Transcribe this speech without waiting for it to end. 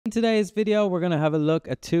In today's video, we're going to have a look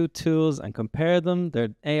at two tools and compare them. They're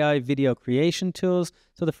AI video creation tools.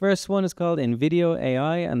 So the first one is called InVideo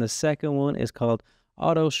AI and the second one is called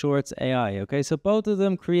AutoShorts AI. Okay, so both of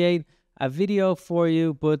them create a video for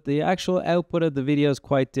you, but the actual output of the video is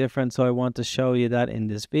quite different. So I want to show you that in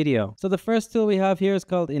this video. So the first tool we have here is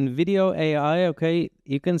called InVideo AI. Okay,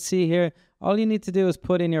 you can see here, all you need to do is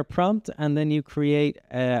put in your prompt and then you create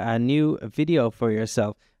a new video for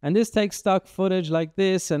yourself. And this takes stock footage like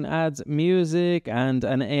this and adds music and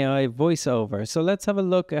an AI voiceover. So let's have a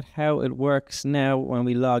look at how it works now when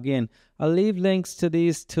we log in. I'll leave links to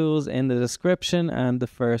these tools in the description and the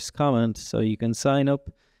first comment so you can sign up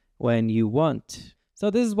when you want. So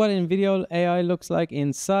this is what InVideo AI looks like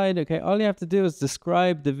inside. Okay, all you have to do is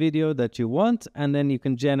describe the video that you want and then you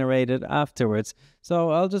can generate it afterwards. So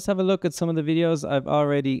I'll just have a look at some of the videos I've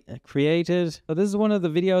already created. So this is one of the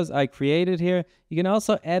videos I created here. You can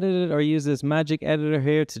also edit it or use this magic editor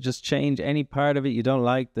here to just change any part of it you don't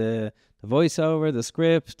like, the voiceover, the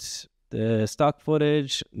script, the stock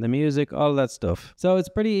footage, the music, all that stuff. So it's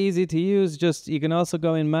pretty easy to use. Just you can also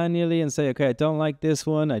go in manually and say, okay, I don't like this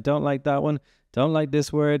one, I don't like that one, don't like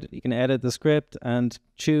this word. You can edit the script and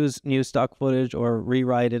choose new stock footage or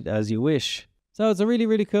rewrite it as you wish. So it's a really,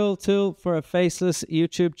 really cool tool for a faceless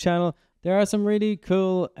YouTube channel. There are some really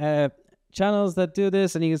cool channels that do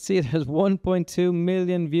this, and you can see it has 1.2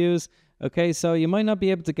 million views. Okay, so you might not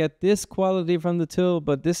be able to get this quality from the tool,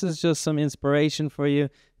 but this is just some inspiration for you.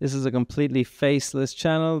 This is a completely faceless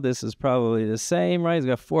channel. This is probably the same, right? It's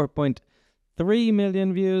got 4.3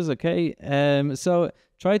 million views. Okay, so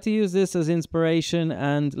try to use this as inspiration,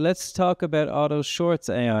 and let's talk about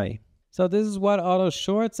AutoShorts AI. So this is what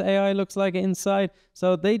AutoShorts AI looks like inside.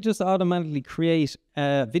 So they just automatically create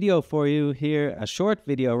a video for you here, a short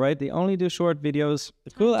video, right? They only do short videos.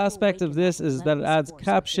 The cool aspect of this is that it adds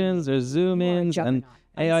captions, there's zoom ins and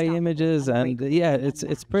AI images, and yeah,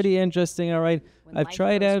 it's pretty interesting. All right, I've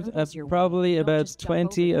tried out probably about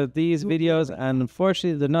 20 of these videos, and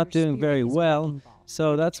unfortunately they're not doing very well.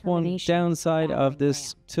 So that's one downside of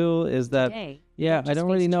this tool, is that yeah, I don't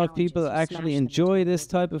really know if people actually enjoy this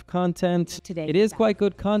type of content. It is quite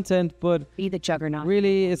good content, but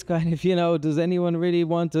really it's kind of, you know, does anyone really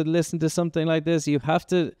want to listen to something like this? You have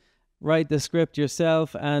to write the script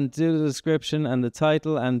yourself and do the description and the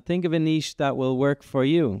title and think of a niche that will work for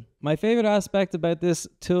you. My favorite aspect about this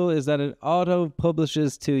tool is that it auto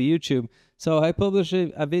publishes to YouTube. So I publish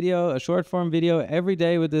a video, a short form video every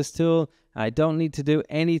day with this tool. I don't need to do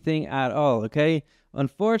anything at all, okay?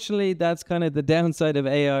 Unfortunately, that's kind of the downside of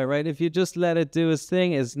AI, right? If you just let it do its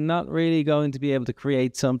thing, it's not really going to be able to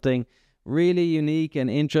create something really unique and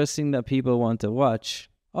interesting that people want to watch.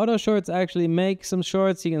 AutoShorts actually make some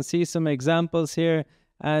shorts. You can see some examples here.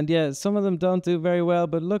 And yeah, some of them don't do very well,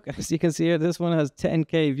 but look, as you can see here, this one has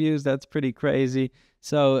 10K views. That's pretty crazy.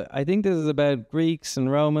 So I think this is about Greeks and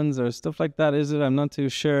Romans or stuff like that, is it? I'm not too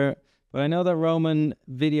sure. But I know that Roman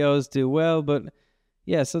videos do well, but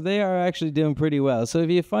yeah, so they are actually doing pretty well. So if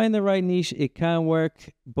you find the right niche, it can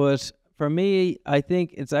work. But for me, I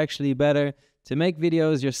think it's actually better to make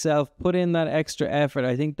videos yourself, put in that extra effort.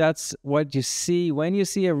 I think that's what you see when you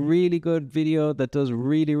see a really good video that does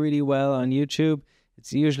really, really well on YouTube.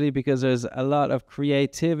 It's usually because there's a lot of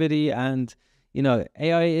creativity, and you know,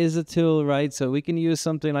 AI is a tool, right? So we can use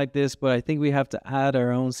something like this, but I think we have to add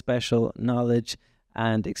our own special knowledge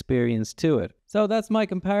and experience to it. So that's my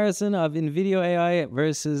comparison of InVideo AI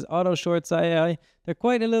versus AutoShorts AI. They're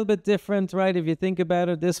quite a little bit different, right? If you think about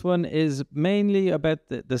it, this one is mainly about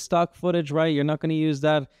the stock footage, right? You're not going to use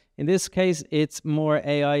that. In this case, it's more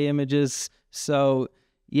AI images. So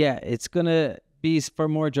yeah, it's going to be for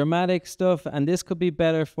more dramatic stuff, and this could be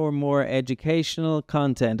better for more educational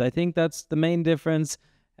content. I think that's the main difference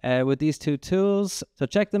with these two tools. So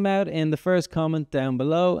check them out in the first comment down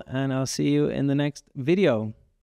below, and I'll see you in the next video.